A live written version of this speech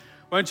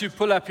Won't you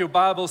pull up your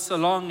Bibles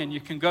along and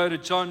you can go to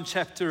John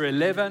chapter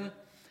 11.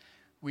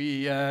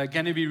 We are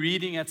going to be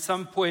reading at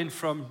some point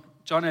from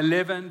John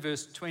 11,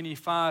 verse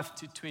 25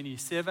 to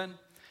 27.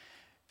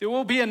 There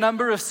will be a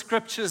number of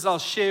scriptures I'll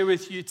share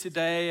with you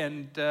today,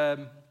 and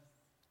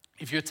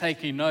if you're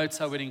taking notes,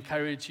 I would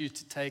encourage you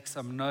to take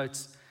some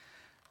notes.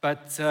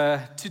 But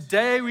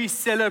today we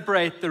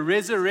celebrate the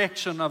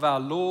resurrection of our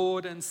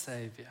Lord and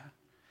Savior.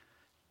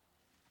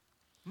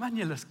 Man,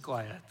 julle is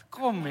quiet.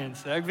 Kom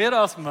mense, ek weet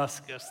daar's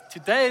maskers.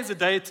 Today is a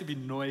day to be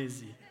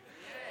noisy.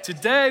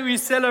 Today we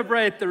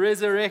celebrate the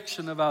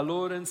resurrection of our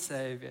Lord and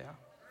Savior.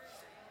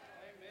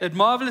 That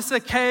marvelous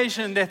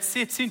occasion that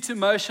sets into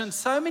motion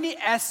so many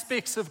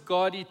aspects of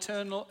God's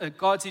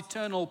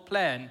eternal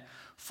plan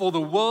for the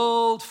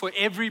world, for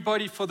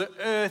everybody, for the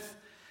earth.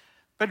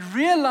 But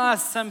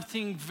realize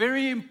something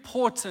very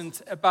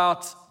important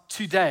about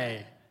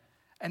today,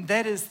 and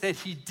that is that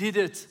He did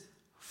it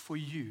for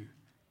you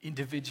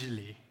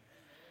individually.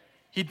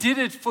 He did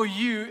it for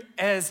you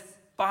as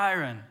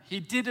Byron.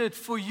 He did it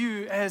for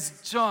you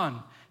as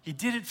John. He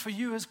did it for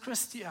you as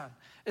Christian.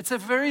 It's a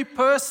very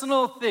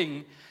personal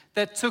thing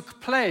that took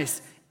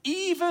place,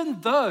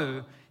 even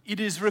though it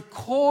is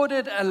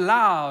recorded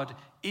aloud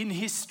in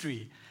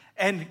history.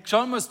 And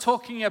John was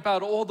talking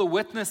about all the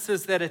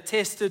witnesses that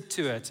attested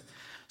to it.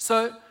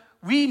 So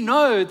we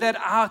know that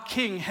our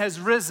King has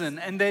risen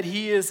and that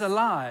He is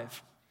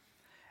alive.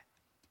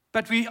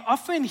 But we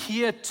often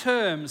hear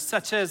terms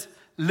such as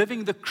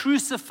living the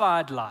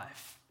crucified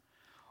life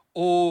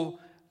or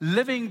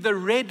living the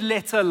red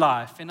letter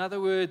life. In other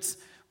words,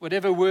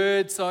 whatever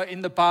words are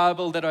in the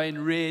Bible that are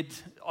in red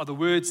are the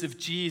words of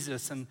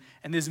Jesus. And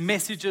there's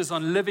messages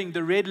on living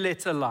the red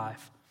letter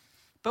life.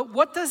 But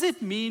what does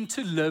it mean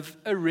to live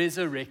a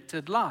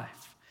resurrected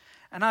life?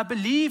 And I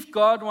believe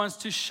God wants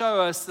to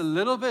show us a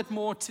little bit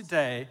more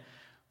today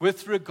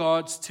with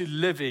regards to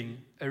living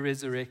a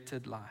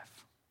resurrected life.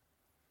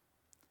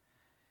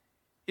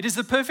 It is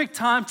the perfect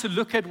time to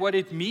look at what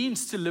it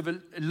means to live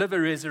a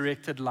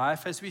resurrected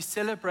life as we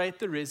celebrate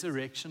the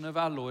resurrection of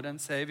our Lord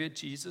and Savior,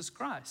 Jesus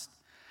Christ.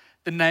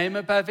 The name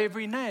above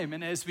every name.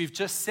 And as we've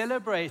just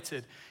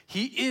celebrated,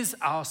 He is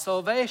our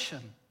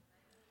salvation.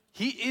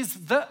 He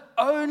is the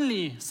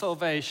only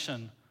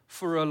salvation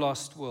for a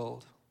lost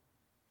world.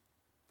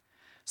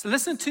 So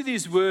listen to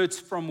these words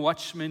from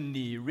Watchman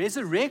Nee.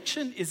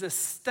 Resurrection is a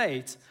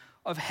state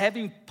of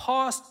having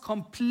passed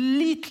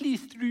completely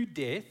through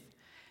death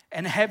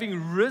and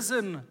having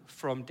risen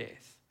from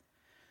death.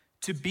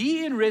 To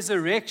be in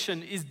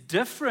resurrection is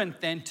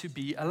different than to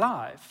be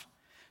alive.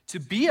 To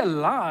be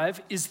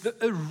alive is the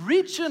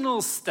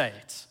original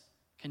state.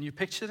 Can you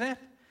picture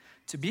that?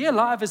 To be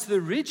alive is the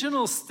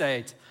original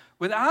state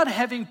without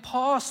having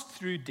passed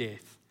through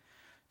death.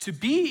 To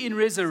be in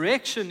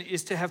resurrection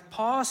is to have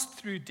passed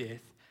through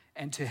death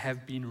and to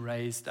have been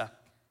raised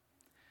up.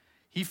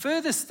 He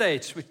further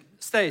states,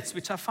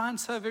 which I find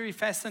so very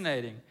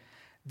fascinating,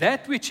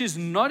 that which is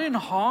not in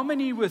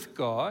harmony with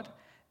God,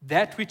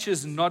 that which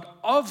is not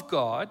of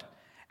God,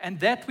 and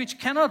that which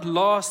cannot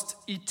last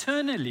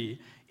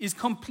eternally is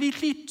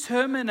completely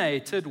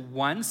terminated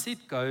once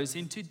it goes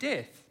into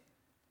death.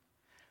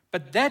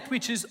 But that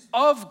which is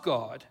of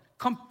God,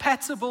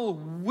 compatible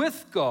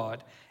with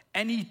God,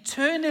 and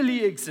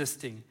eternally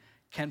existing,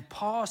 can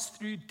pass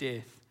through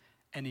death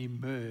and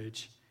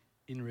emerge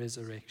in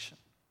resurrection.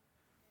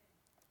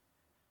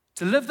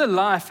 To live the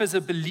life as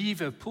a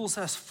believer pulls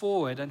us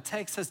forward and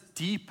takes us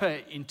deeper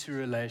into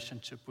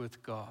relationship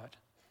with God.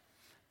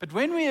 But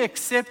when we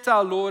accept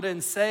our Lord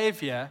and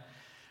Savior,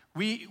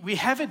 we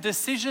have a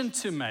decision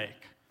to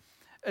make.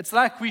 It's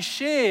like we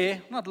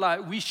share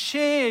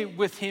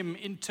with Him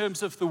in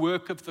terms of the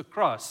work of the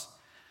cross.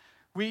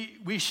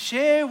 We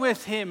share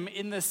with Him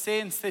in the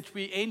sense that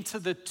we enter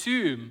the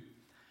tomb.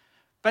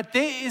 But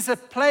there is a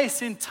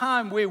place in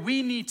time where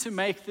we need to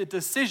make the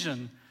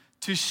decision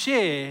to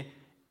share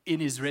in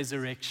His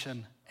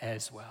resurrection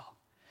as well.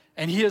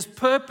 And He has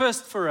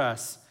purposed for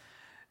us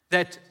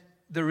that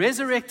the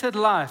resurrected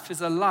life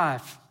is a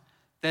life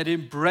that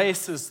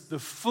embraces the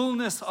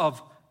fullness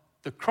of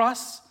the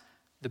cross,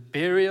 the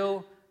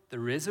burial, the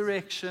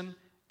resurrection,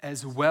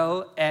 as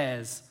well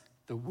as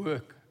the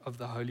work of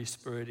the Holy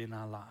Spirit in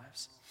our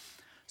lives.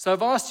 So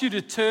I've asked you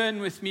to turn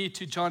with me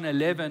to John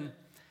 11.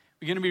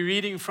 We're going to be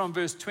reading from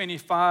verse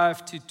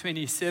 25 to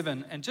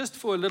 27. And just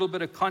for a little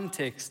bit of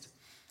context,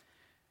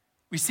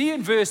 we see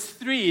in verse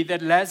 3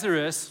 that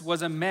Lazarus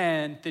was a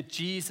man that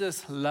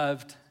Jesus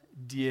loved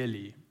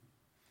dearly.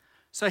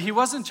 So he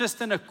wasn't just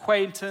an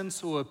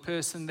acquaintance or a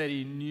person that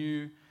He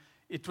knew.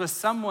 It was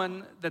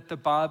someone that the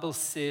Bible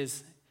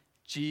says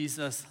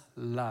Jesus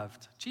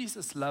loved.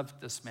 Jesus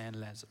loved this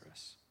man,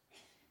 Lazarus.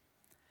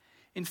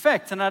 In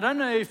fact, and I don't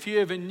know if you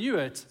ever knew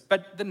it,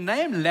 but the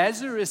name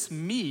Lazarus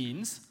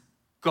means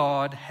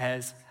God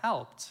has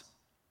helped.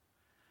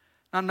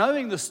 Now,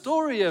 knowing the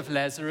story of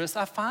Lazarus,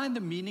 I find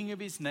the meaning of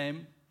his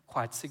name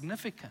quite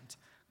significant.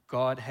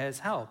 God has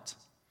helped.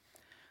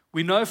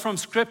 We know from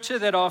Scripture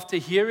that after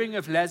hearing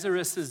of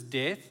Lazarus'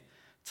 death,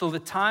 till the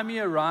time he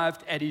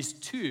arrived at his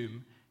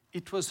tomb,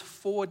 it was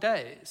 4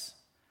 days.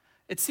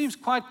 It seems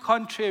quite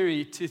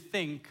contrary to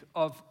think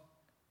of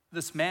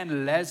this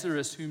man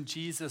Lazarus whom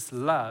Jesus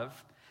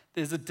loved.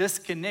 There's a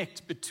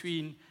disconnect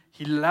between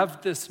he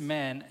loved this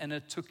man and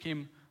it took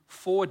him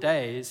 4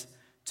 days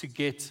to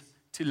get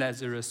to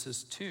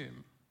Lazarus'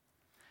 tomb.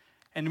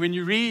 And when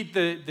you read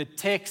the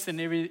text and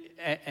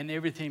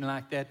everything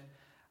like that,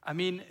 I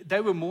mean,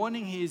 they were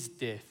mourning his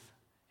death.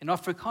 In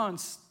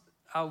Afrikaans,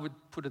 I would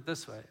put it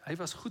this way: hy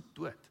was goed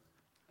dood.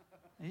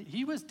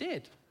 He was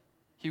dead.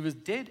 He was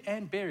dead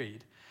and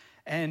buried.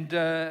 And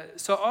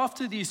so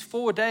after these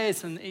 4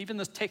 days, and even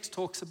the text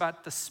talks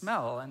about the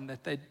smell and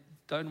that they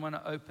don't want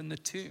to open the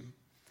tomb.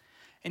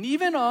 And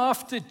even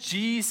after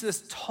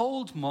Jesus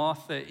told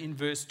Martha in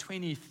verse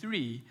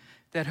 23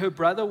 that her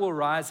brother will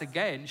rise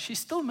again, she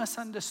still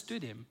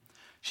misunderstood him.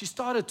 She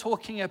started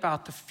talking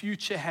about the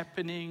future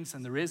happenings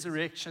and the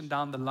resurrection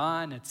down the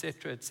line,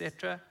 etc.,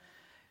 etc.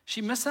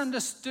 She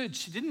misunderstood.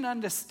 She didn't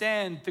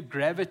understand the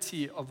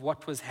gravity of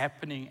what was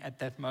happening at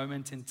that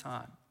moment in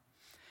time.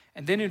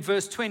 And then in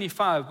verse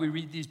 25, we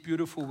read these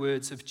beautiful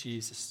words of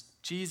Jesus.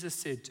 Jesus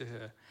said to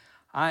her,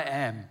 I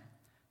am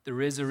the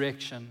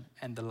resurrection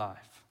and the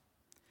life.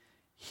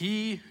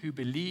 He who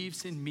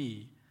believes in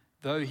me,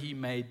 though he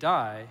may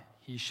die,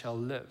 he shall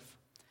live.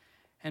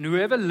 And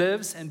whoever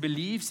lives and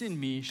believes in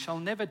me shall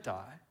never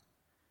die.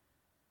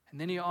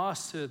 And then he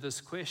asks her this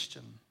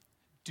question,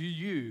 do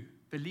you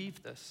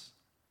believe this?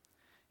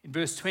 In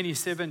verse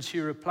 27,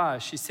 she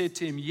replies, she said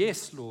to him,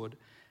 yes, Lord,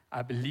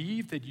 I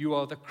believe that you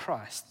are the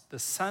Christ, the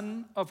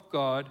Son of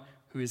God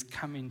who is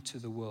coming to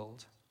the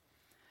world.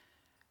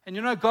 And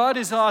you know, God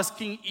is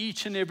asking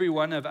each and every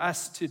one of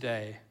us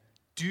today,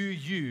 do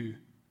you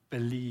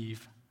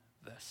believe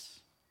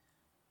this?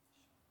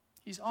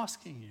 He's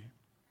asking you.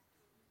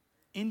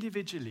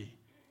 Individually,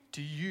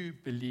 do you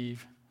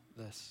believe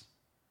this?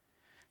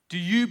 Do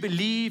you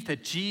believe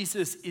that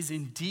Jesus is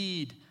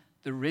indeed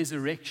the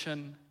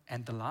resurrection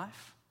and the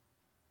life?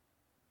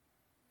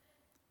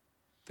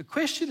 The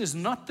question is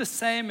not the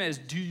same as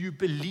do you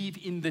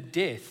believe in the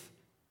death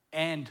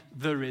and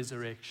the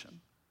resurrection?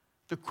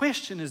 The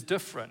question is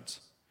different.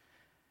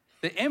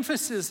 The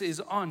emphasis is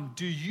on,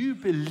 do you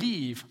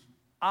believe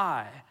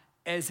I,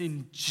 as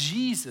in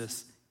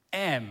Jesus,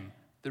 am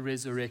the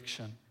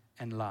resurrection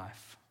and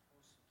life?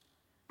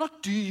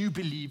 Not do you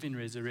believe in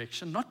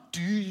resurrection, not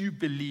do you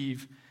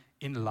believe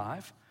in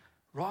life,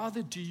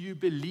 rather do you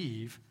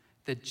believe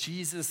that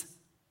Jesus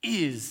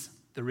is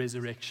the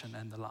resurrection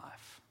and the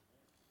life.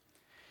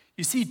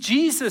 You see,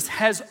 Jesus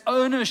has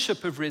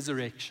ownership of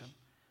resurrection.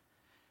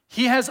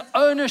 He has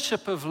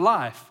ownership of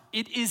life.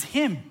 It is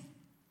him.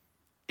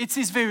 It's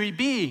his very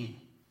being.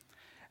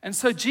 And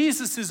so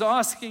Jesus is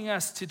asking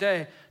us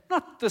today,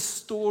 not the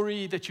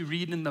story that you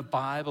read in the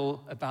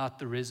Bible about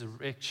the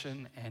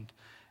resurrection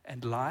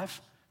and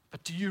life,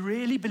 but do you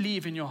really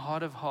believe in your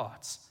heart of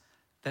hearts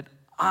that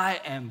I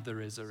am the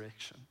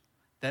resurrection,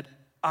 that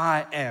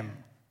I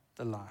am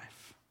the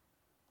life?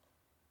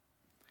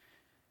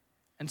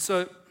 And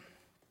so,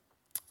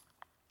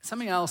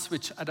 something else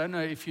which I don't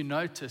know if you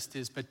noticed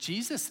is, but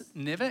Jesus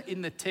never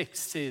in the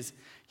text says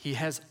he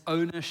has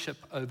ownership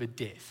over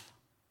death.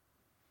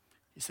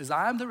 He says,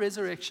 I am the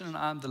resurrection and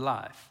I am the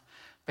life.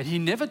 But he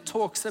never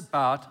talks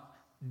about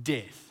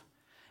death.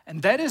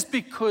 And that is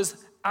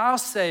because our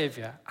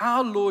Savior,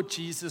 our Lord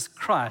Jesus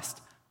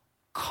Christ,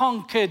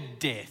 conquered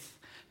death.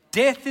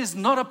 Death is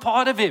not a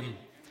part of him.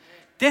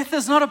 Death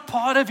is not a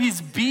part of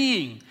his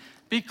being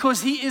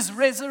because he is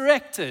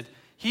resurrected.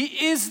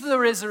 He is the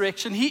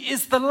resurrection. He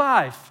is the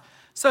life.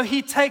 So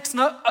he takes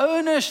no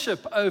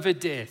ownership over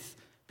death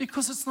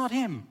because it's not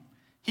him.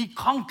 He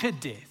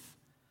conquered death.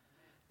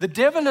 The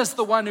devil is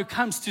the one who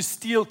comes to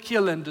steal,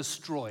 kill, and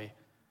destroy,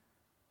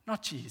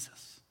 not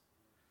Jesus.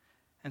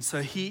 And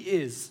so he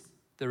is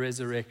the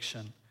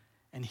resurrection,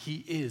 and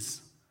he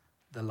is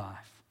the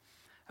life.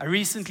 I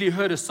recently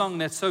heard a song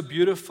that's so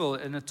beautiful,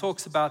 and it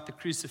talks about the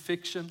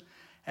crucifixion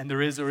and the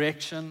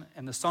resurrection,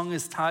 and the song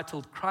is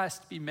titled,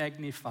 Christ Be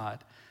Magnified,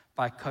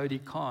 by Cody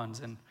Carnes.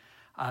 And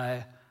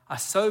I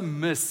so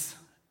miss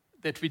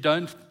that we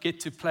don't get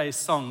to play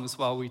songs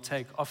while we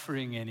take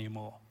offering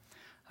anymore.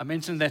 I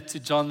mentioned that to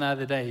John the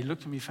other day. He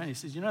looked at me funny. He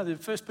said, you know, the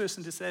first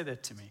person to say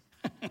that to me.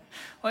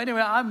 Well,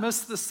 anyway, I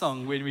miss the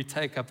song when we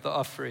take up the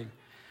offering.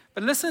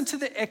 But listen to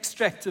the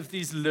extract of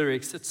these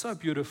lyrics. It's so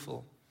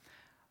beautiful.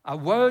 I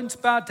won't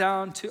bow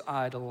down to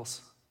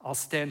idols. I'll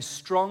stand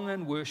strong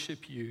and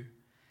worship you.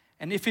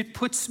 And if it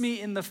puts me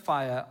in the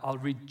fire, I'll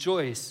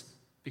rejoice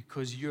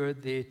because you're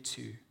there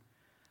too.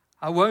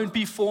 I won't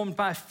be formed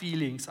by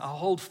feelings. I'll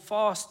hold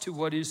fast to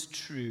what is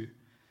true.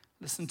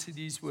 Listen to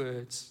these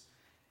words.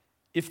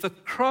 If the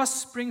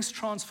cross brings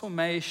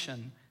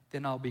transformation,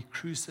 then I'll be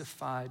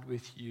crucified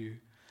with you.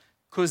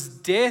 Because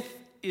death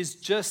is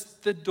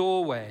just the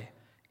doorway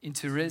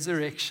into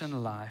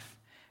resurrection life.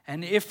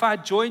 And if I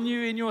join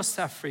you in your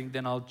suffering,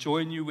 then I'll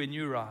join you when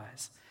you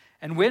rise.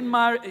 And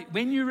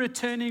when you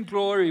return in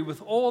glory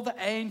with all the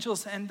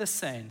angels and the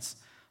saints,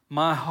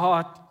 my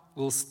heart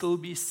will still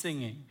be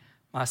singing.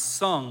 My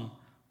song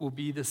will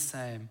be the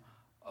same.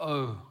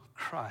 Oh,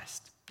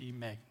 Christ, be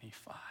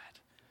magnified.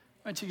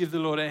 Why don't you give the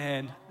Lord a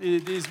hand?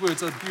 These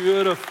words are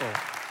beautiful.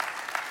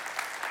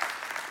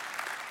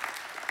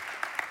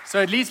 So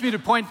it leads me to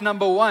point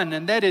number 1,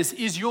 and that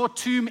is your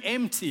tomb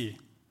empty?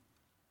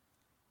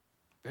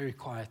 Very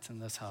quiet in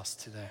this house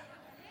today.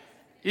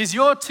 Is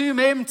your tomb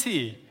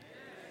empty?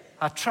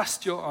 I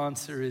trust your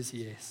answer is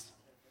yes.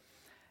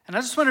 And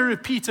I just want to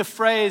repeat a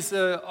phrase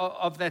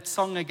of that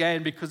song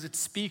again because it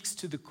speaks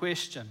to the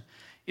question.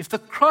 If the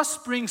cross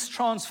brings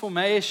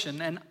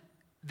transformation, and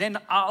then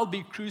I'll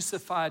be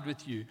crucified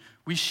with you.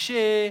 We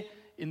share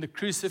in the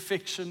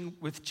crucifixion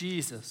with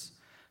Jesus.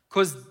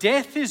 Because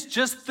death is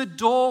just the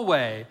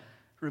doorway.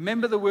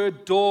 Remember the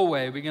word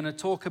doorway. We're going to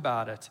talk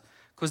about it.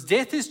 Because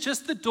death is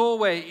just the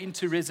doorway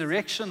into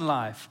resurrection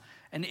life.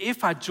 And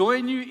if I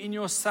join you in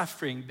your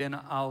suffering, then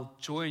I'll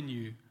join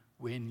you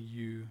when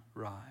you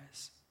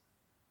rise.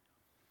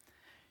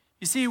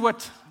 You see,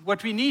 what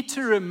we need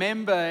to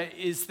remember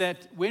is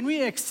that when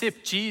we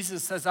accept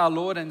Jesus as our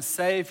Lord and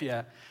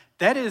Savior,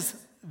 that is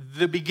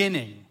the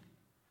beginning.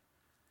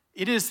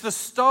 It is the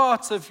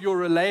start of your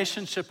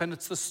relationship and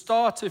it's the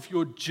start of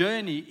your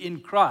journey in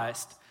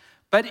Christ,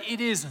 but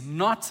it is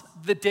not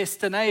the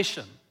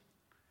destination.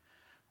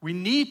 We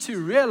need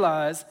to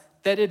realize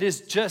that it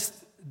is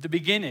just the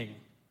beginning.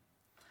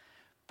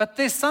 But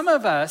there's some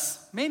of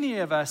us, many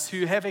of us,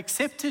 who have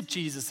accepted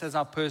Jesus as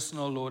our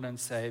personal Lord and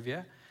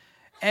Savior,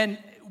 and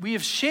we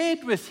have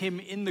shared with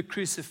Him in the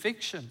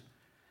crucifixion.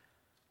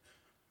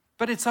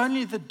 But it's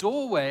only the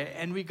doorway,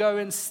 and we go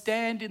and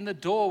stand in the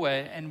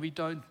doorway and we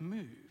don't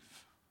move.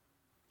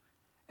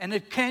 And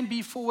it can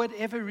be for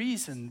whatever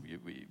reason.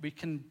 We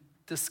can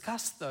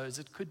discuss those.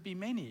 It could be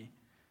many.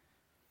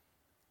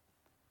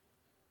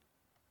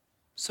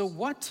 So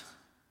what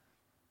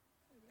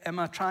am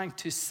I trying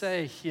to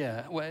say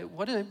here?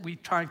 What are we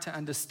trying to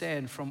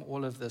understand from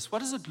all of this? What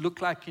does it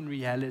look like in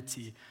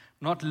reality,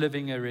 not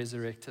living a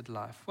resurrected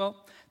life?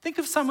 Well, think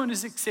of someone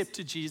who's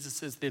accepted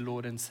Jesus as their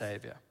Lord and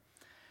Savior.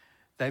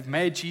 They've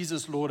made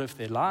Jesus Lord of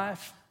their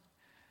life.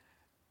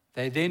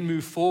 They then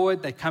move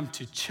forward. They come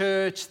to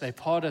church. They're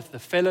part of the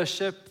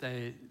fellowship.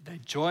 They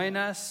join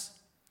us.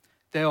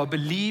 They are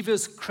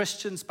believers,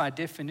 Christians by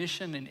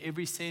definition in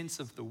every sense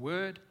of the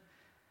word.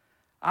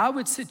 I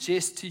would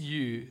suggest to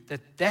you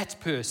that that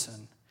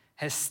person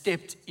has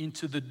stepped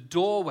into the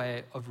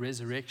doorway of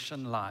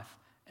resurrection life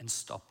and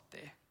stopped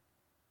there.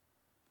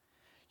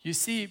 You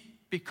see,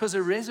 because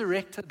a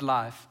resurrected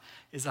life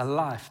is a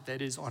life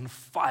that is on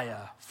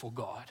fire for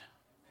God.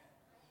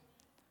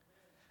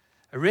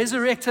 A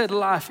resurrected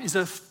life is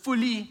a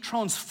fully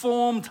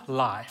transformed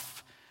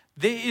life.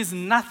 There is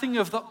nothing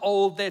of the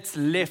old that's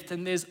left,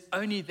 and there's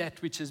only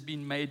that which has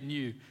been made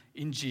new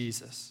in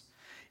Jesus.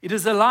 It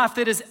is a life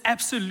that is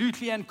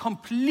absolutely and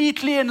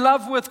completely in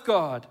love with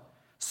God,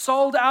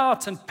 sold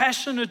out and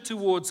passionate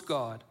towards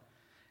God.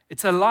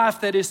 It's a life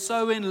that is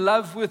so in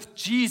love with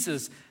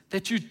Jesus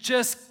that you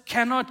just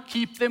cannot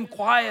keep them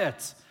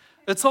quiet.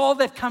 It's all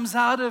that comes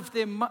out of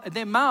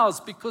their mouths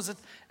because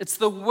it's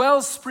the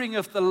wellspring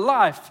of the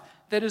life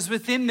that is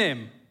within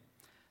them.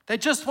 They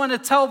just want to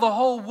tell the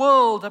whole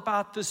world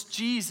about this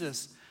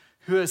Jesus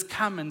who has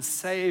come and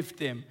saved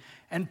them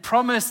and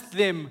promised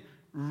them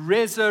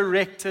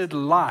resurrected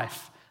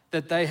life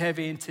that they have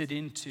entered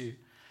into.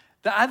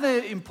 The other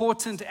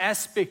important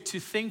aspect to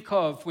think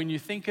of when you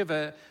think of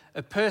a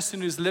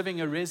person who's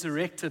living a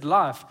resurrected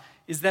life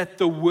is that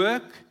the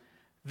work,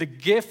 the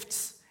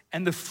gifts,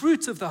 and the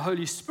fruit of the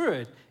Holy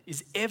Spirit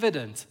is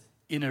evident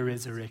in a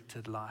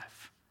resurrected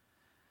life.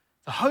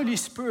 The Holy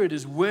Spirit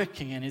is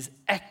working and is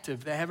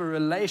active. They have a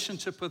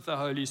relationship with the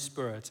Holy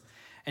Spirit.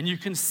 And you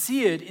can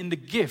see it in the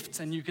gifts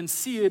and you can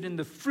see it in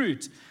the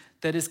fruit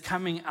that is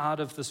coming out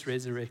of this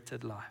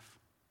resurrected life.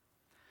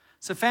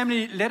 So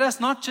family, let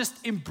us not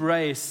just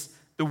embrace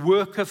the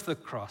work of the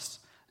cross.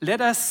 Let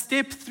us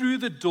step through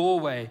the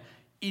doorway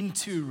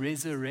into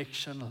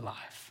resurrection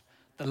life,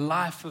 the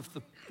life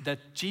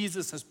that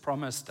Jesus has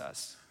promised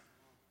us.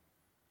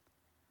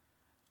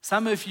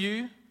 Some of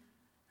you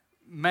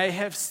may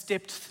have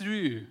stepped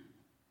through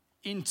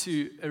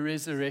into a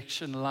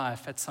resurrection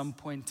life at some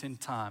point in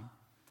time.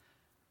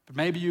 But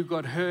maybe you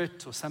got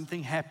hurt or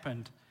something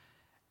happened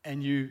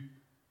and you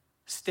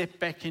stepped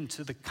back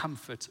into the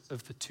comfort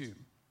of the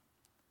tomb.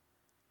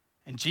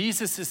 And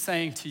Jesus is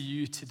saying to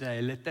you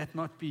today, let that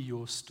not be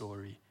your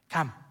story.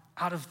 Come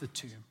out of the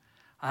tomb.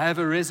 I have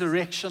a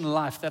resurrection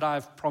life that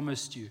I've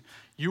promised you.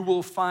 You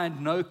will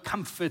find no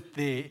comfort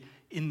there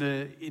in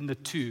the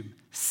tomb.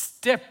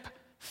 Step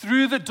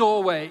through the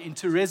doorway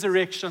into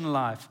resurrection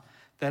life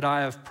that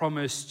I have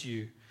promised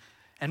you.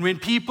 And when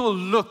people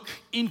look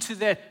into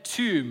that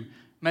tomb,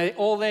 may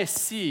all they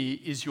see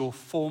is your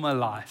former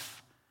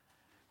life,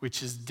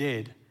 which is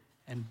dead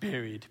and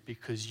buried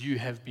because you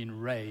have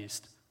been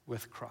raised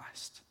with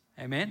Christ.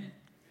 Amen?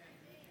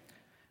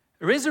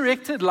 A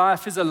resurrected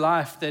life is a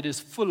life that is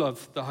full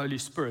of the Holy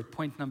Spirit.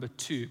 Point number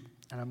 2,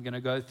 and I'm going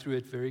to go through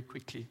it very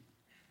quickly.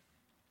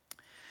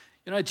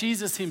 You know,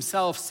 Jesus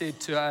himself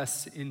said to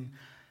us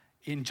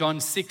in John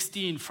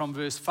 16 from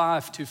verse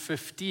 5 to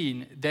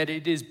 15 that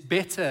it is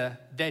better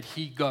that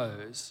he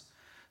goes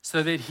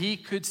so that he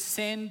could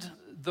send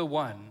the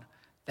one,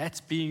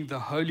 that's being the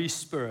Holy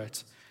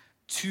Spirit,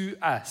 to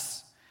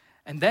us.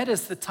 And that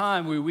is the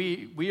time where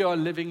we are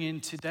living in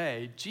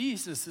today.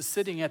 Jesus is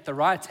sitting at the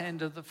right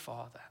hand of the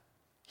Father.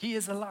 He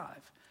is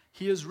alive.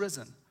 He is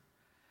risen.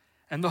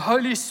 And the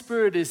Holy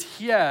Spirit is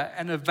here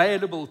and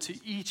available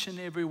to each and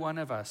every one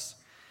of us.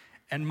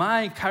 And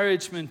my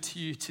encouragement to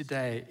you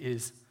today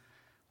is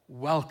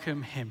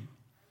welcome him.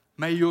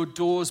 May your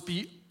doors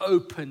be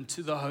open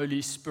to the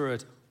Holy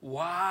Spirit,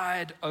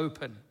 wide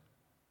open.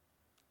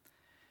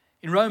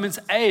 In Romans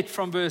 8,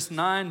 from verse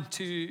 9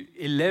 to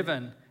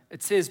 11,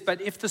 it says,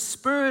 "But if the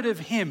Spirit of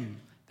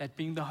him," that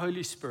being the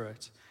Holy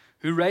Spirit,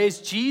 "who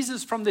raised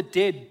Jesus from the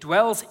dead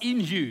dwells in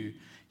you,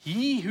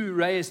 he who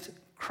raised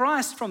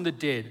Christ from the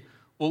dead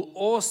will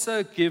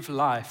also give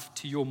life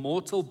to your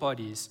mortal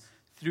bodies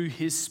through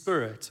his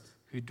Spirit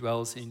who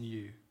dwells in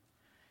you."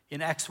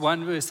 In Acts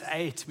 1 verse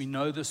 8, we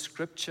know the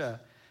scripture,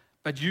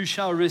 "But you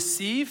shall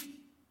receive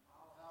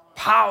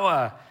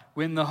power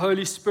when the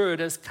Holy Spirit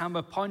has come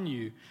upon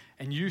you,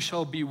 and you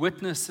shall be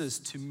witnesses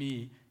to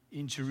me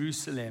in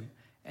Jerusalem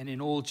and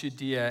in all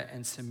Judea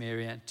and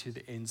Samaria and to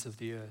the ends of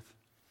the earth."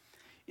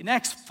 In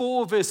Acts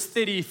 4 verse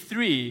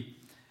 33,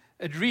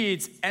 it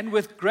reads, "And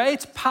with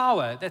great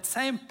power," that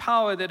same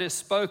power that is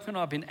spoken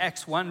of in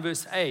Acts 1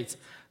 verse 8,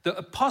 "the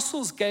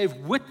apostles gave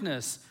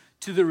witness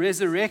to the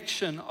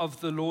resurrection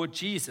of the Lord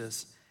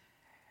Jesus."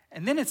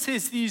 And then it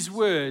says these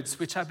words,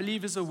 which I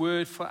believe is a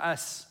word for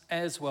us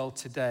as well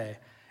today.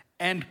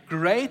 "And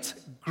great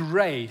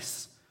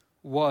grace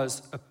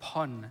was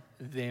upon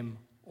them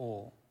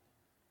all."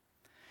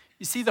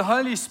 You see, the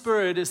Holy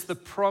Spirit is the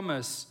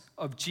promise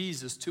of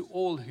Jesus to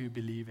all who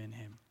believe in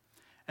him.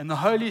 And the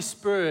Holy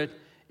Spirit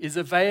is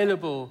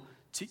available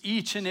to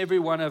each and every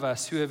one of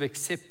us who have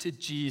accepted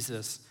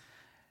Jesus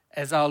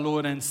as our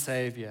Lord and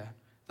Savior.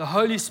 The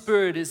Holy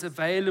Spirit is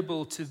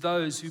available to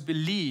those who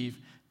believe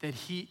that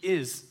he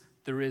is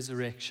the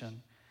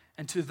resurrection,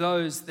 and to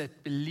those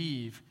that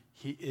believe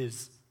he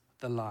is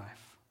the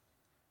life.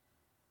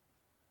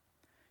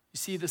 You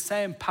see, the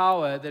same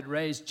power that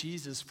raised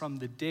Jesus from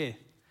the dead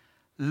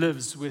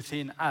lives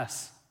within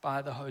us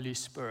by the Holy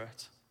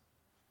Spirit.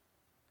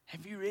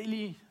 Have you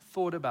really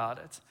thought about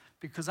it?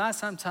 Because I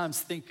sometimes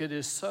think it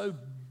is so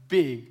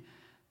big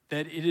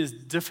that it is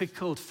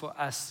difficult for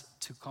us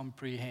to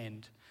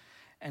comprehend.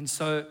 And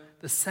so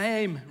the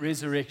same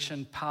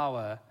resurrection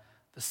power,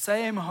 the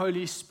same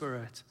Holy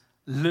Spirit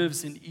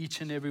lives in each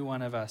and every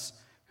one of us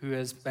who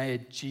has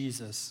made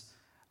Jesus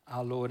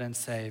our Lord and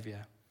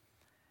Savior.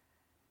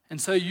 And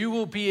so you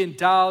will be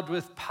endowed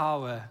with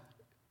power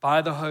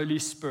by the Holy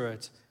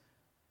Spirit,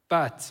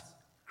 but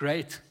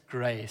great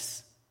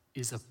grace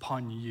is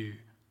upon you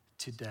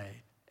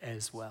today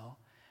as well.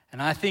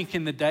 And I think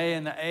in the day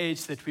and the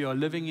age that we are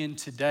living in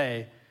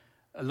today,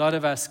 a lot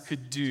of us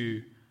could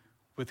do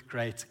with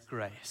great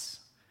grace.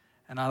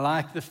 And I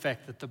like the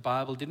fact that the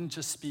Bible didn't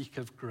just speak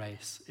of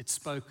grace, it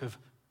spoke of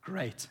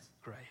great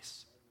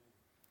grace.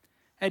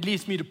 That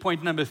leads me to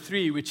point number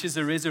 3, which is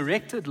a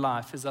resurrected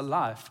life is a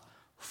life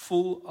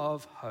full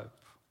of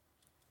hope.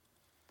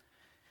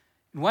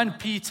 In 1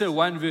 Peter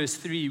 1 verse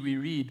 3, we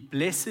read,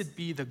 "Blessed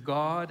be the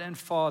God and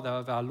Father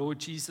of our Lord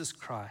Jesus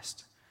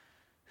Christ,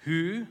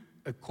 who,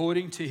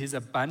 according to his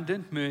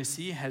abundant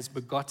mercy, has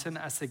begotten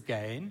us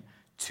again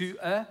to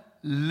a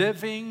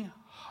living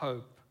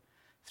hope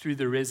through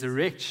the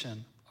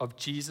resurrection of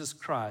Jesus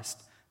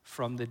Christ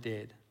from the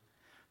dead."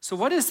 So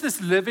what is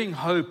this living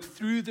hope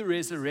through the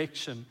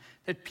resurrection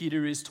that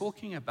Peter is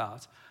talking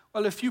about?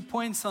 Well, a few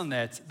points on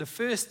that. The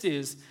first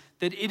is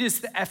that it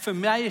is the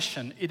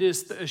affirmation, it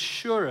is the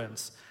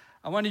assurance.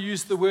 I want to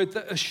use the word,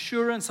 the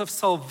assurance of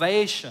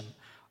salvation,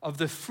 of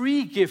the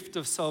free gift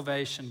of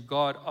salvation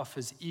God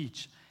offers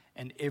each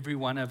and every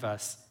one of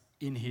us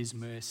in his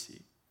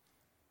mercy.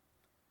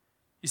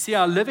 You see,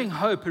 our living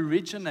hope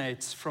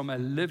originates from a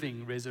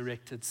living,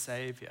 resurrected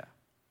Savior.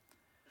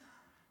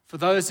 For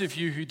those of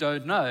you who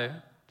don't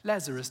know,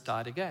 Lazarus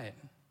died again,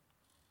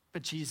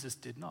 but Jesus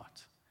did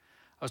not.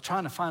 I was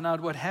trying to find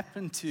out what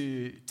happened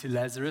to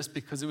Lazarus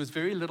because there was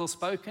very little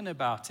spoken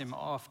about him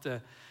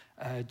after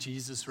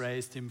Jesus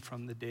raised him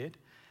from the dead.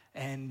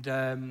 And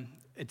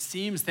it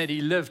seems that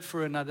he lived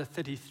for another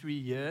 33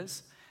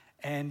 years.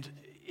 And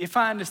if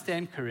I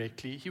understand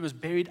correctly, he was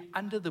buried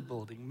under the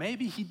building.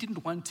 Maybe he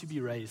didn't want to be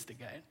raised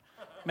again.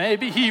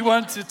 Maybe he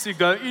wanted to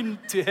go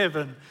into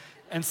heaven.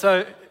 And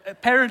so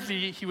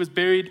apparently he was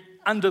buried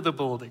under the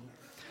building.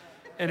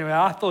 Anyway,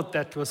 I thought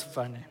that was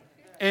funny.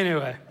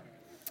 Anyway,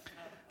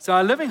 so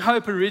our living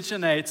hope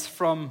originates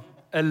from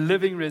a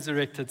living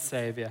resurrected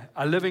Savior.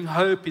 Our living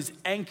hope is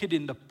anchored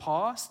in the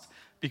past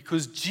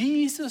because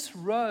Jesus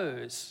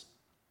rose,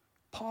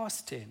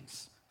 past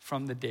tense,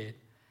 from the dead.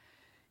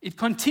 It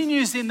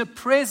continues in the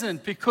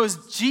present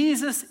because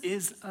Jesus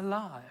is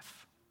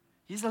alive.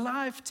 He's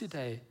alive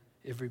today,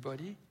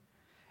 everybody.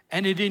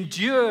 And it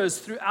endures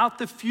throughout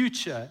the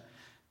future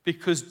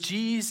because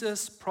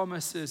Jesus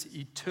promises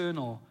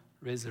eternal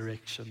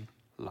resurrection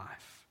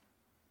life.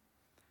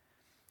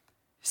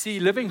 See,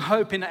 living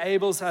hope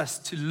enables us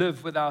to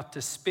live without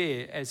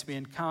despair as we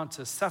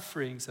encounter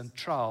sufferings and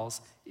trials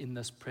in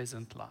this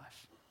present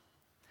life.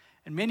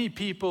 And many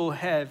people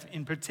have,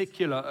 in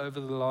particular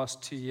over the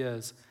last 2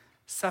 years,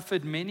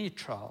 suffered many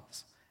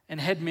trials and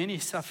had many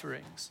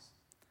sufferings.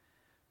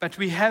 But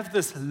we have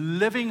this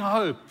living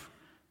hope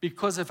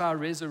because of our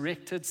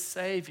resurrected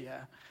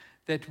Savior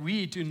that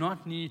we do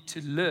not need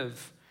to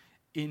live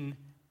in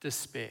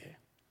despair.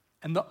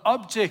 And the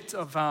object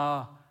of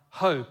our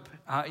hope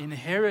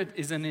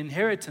is an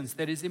inheritance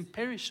that is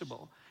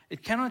imperishable.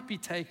 It cannot be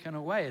taken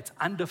away. It's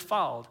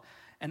undefiled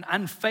and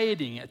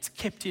unfading. It's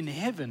kept in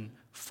heaven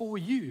for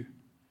you.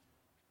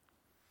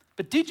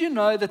 But did you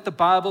know that the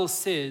Bible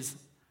says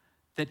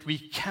that we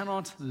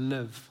cannot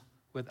live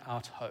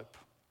without hope?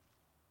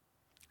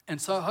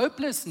 And so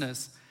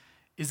hopelessness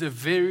is a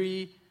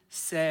very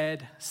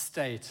sad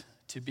state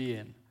to be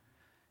in.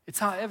 It's,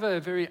 however,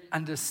 a very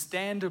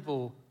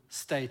understandable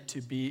state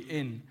to be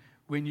in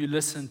when you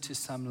listen to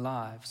some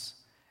lives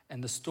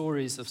and the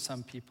stories of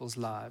some people's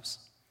lives.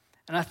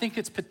 And I think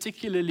it's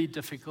particularly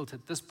difficult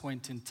at this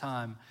point in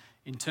time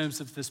in terms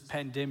of this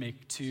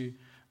pandemic to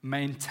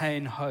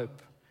maintain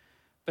hope.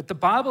 But the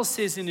Bible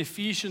says in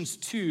Ephesians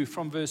 2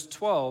 from verse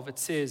 12, it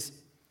says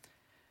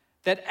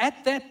that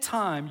at that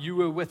time you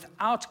were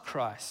without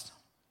Christ,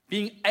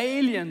 being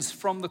aliens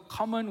from the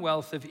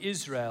commonwealth of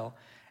Israel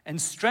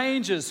and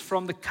strangers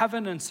from the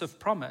covenants of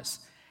promise,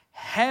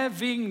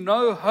 having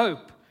no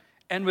hope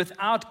and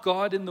without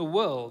God in the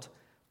world.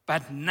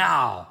 But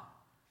now,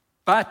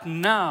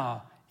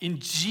 in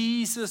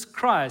Jesus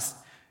Christ,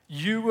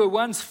 you were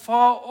once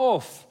far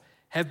off,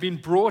 have been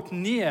brought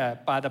near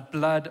by the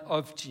blood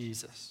of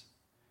Jesus.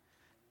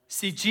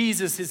 See,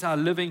 Jesus is our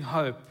living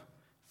hope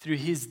through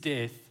his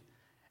death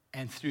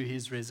and through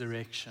his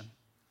resurrection.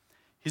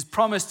 His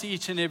promise to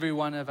each and every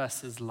one of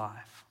us is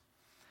life.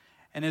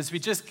 And as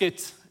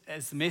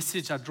the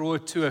message, I draw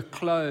it to a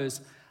close,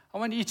 I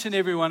want each and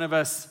every one of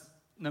us,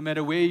 no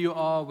matter where you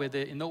are, whether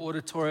in the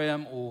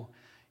auditorium or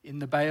in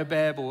the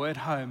Baobab or at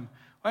home,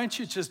 why don't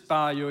you just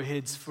bow your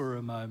heads for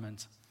a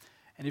moment?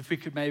 And if we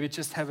could maybe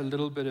just have a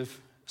little bit of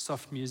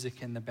soft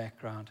music in the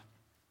background.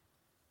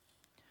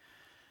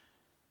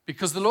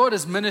 Because the Lord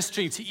is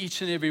ministering to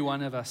each and every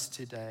one of us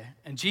today.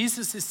 And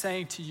Jesus is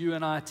saying to you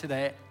and I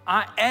today,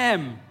 I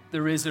am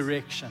the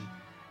resurrection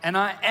and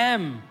I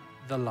am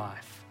the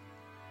life.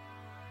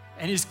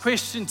 And his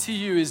question to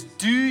you is,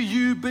 do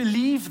you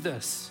believe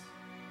this?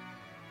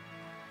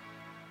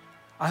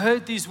 I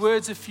heard these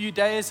words a few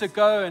days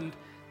ago and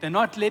they're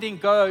not letting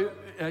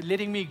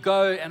me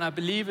go, and I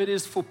believe it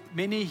is for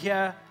many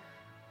here.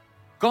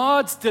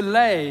 God's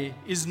delay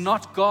is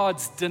not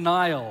God's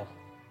denial.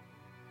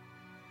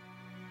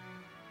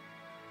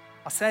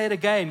 I'll say it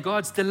again.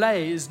 God's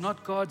delay is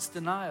not God's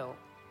denial.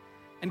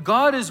 And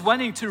God is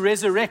wanting to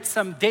resurrect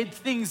some dead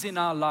things in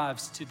our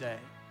lives today.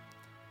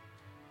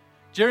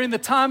 During the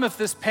time of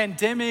this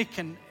pandemic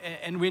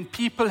and when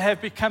people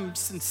have become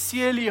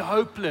sincerely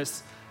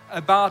hopeless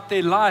about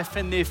their life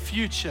and their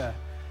future,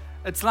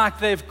 it's like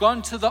they've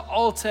gone to the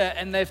altar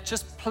and they've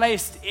just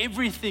placed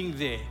everything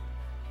there,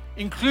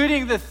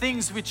 including the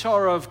things which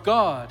are of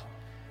God.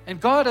 And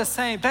God is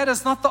saying, that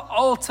is not the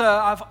altar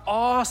I've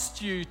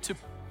asked you to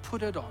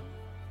put it on.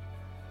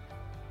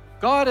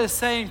 God is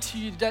saying to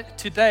you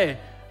today,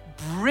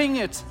 bring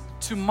it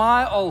to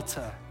my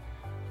altar.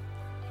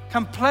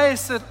 Come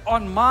place it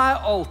on my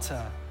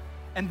altar.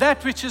 And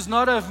that which is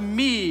not of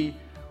me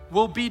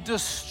will be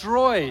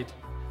destroyed,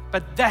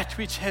 but that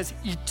which has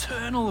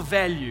eternal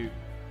value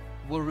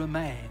will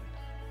remain.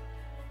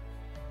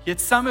 Yet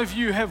some of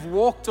you have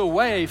walked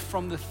away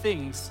from the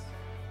things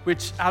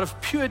which, out of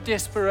pure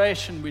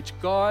desperation, which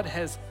God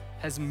has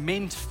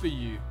meant for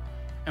you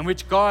and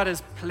which God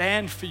has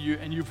planned for you,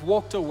 and you've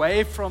walked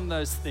away from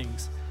those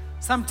things.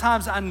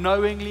 Sometimes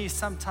unknowingly,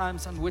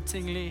 sometimes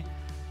unwittingly.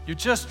 You're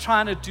just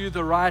trying to do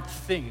the right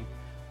thing.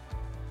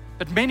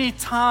 But many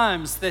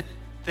times that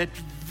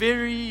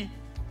very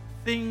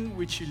thing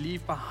which you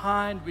leave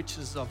behind, which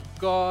is of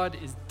God,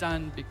 is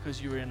done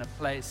because you're in a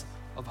place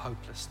of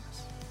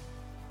hopelessness.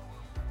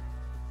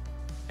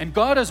 And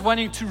God is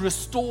wanting to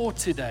restore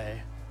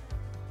today.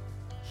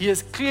 He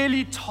has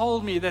clearly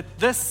told me that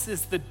this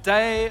is the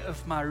day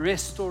of my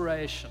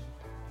restoration.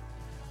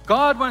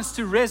 God wants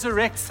to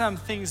resurrect some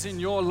things in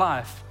your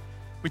life,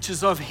 which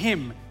is of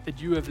him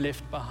that you have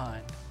left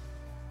behind.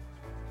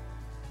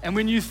 And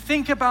when you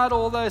think about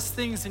all those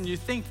things and you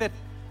think that,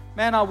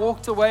 man, I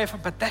walked away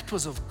from, but that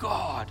was of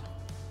God.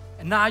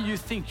 And now you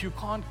think you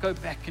can't go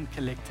back and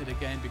collect it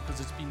again because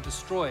it's been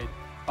destroyed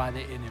by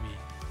the enemy.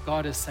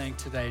 God is saying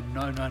today,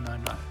 no.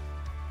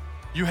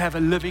 You have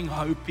a living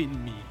hope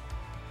in me.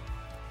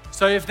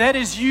 So if that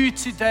is you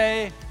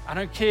today, I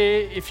don't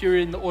care if you're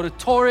in the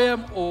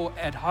auditorium or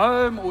at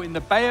home or in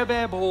the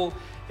Baobab Hall,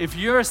 if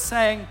you're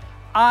saying,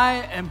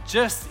 I am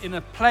just in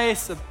a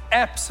place of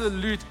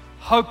absolute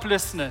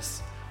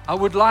hopelessness, I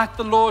would like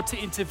the Lord to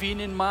intervene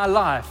in my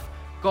life.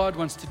 God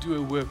wants to do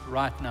a work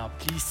right now.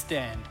 Please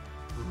stand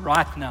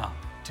right now.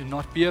 Do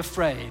not be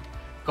afraid.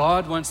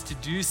 God wants to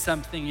do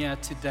something here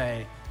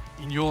today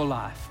in your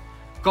life.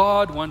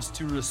 God wants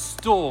to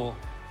restore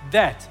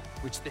that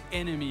which the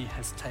enemy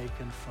has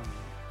taken from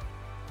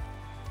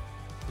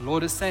you. The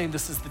Lord is saying,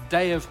 this is the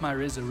day of my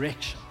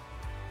resurrection.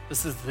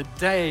 This is the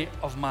day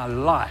of my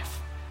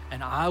life,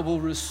 and I will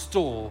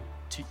restore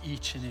to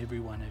each and every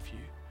one of you.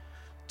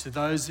 To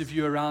those of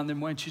you around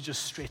them, won't you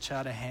just stretch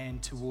out a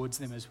hand towards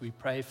them as we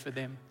pray for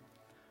them?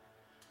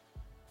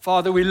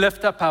 Father, we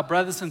lift up our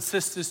brothers and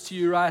sisters to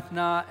you right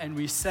now, and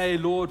we say,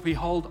 Lord, we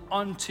hold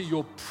on to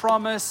your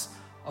promise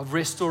of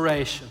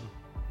restoration.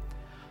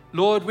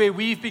 Lord, where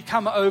we've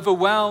become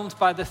overwhelmed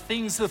by the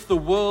things of the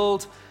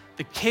world,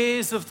 the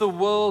cares of the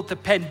world, the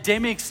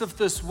pandemics of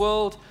this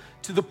world,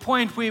 to the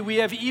point where we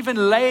have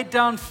even laid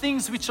down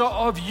things which are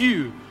of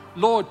you,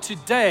 Lord,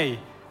 today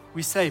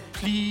we say,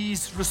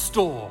 please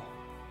restore.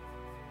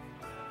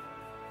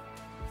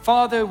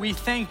 Father, we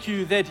thank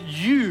you that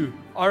you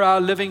are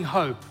our living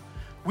hope.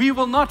 We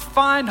will not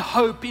find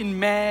hope in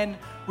man.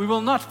 We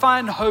will not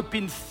find hope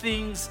in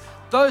things.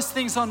 Those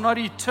things are not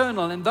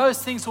eternal, and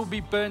those things will be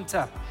burnt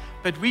up.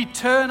 But we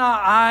turn our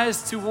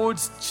eyes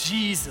towards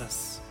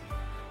Jesus,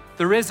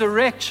 the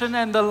resurrection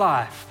and the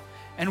life,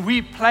 and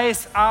we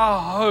place our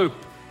hope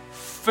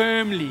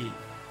firmly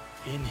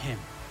in him.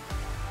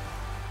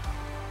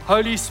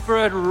 Holy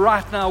Spirit,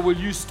 right now, will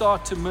you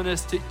start to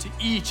minister to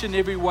each and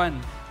every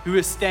one who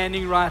is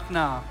standing right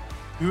now,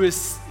 who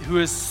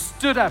has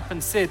stood up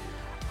and said,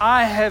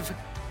 I've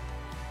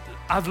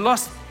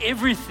lost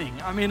everything.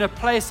 I'm in a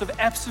place of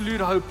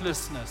absolute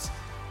hopelessness.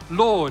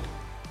 Lord,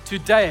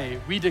 today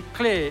we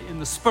declare in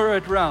the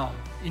spirit realm,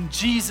 in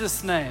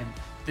Jesus' name,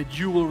 that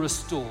you will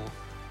restore,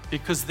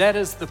 because that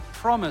is the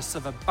promise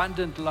of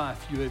abundant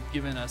life you have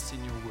given us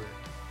in your word.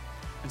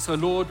 And so,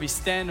 Lord, we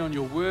stand on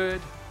your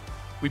word.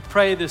 We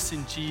pray this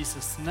in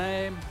Jesus'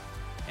 name,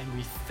 and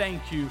we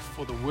thank you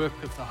for the work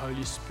of the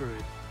Holy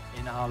Spirit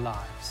in our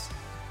lives.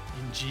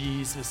 In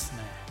Jesus'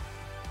 name.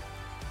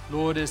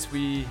 Lord, as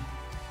we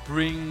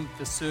bring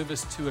the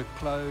service to a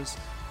close,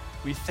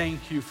 we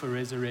thank you for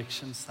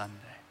Resurrection Sunday.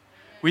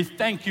 We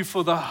thank you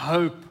for the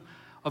hope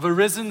of a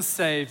risen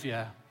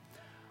Savior,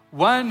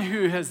 one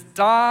who has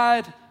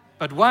died,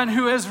 but one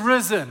who has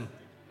risen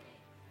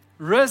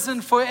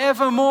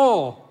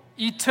forevermore,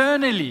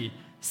 eternally,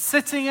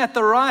 sitting at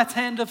the right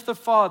hand of the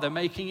Father,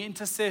 making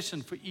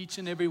intercession for each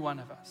and every one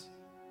of us.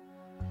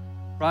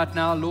 Right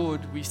now,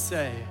 Lord, we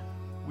say,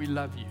 we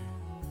love you.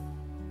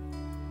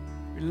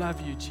 We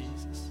love you,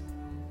 Jesus.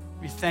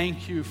 We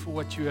thank you for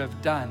what you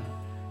have done,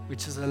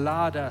 which has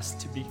allowed us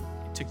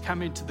to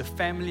come into the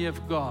family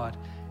of God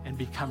and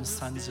become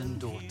sons and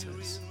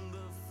daughters.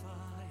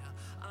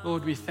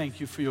 Lord, we thank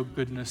you for your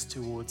goodness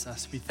towards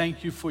us. We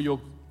thank you for your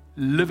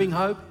living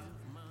hope.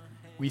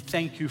 We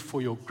thank you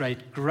for your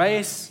great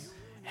grace,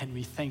 and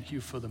we thank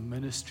you for the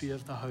ministry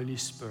of the Holy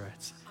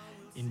Spirit.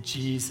 In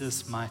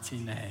Jesus' mighty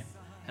name.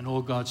 And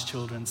all God's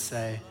children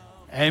say,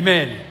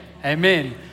 Amen. Amen.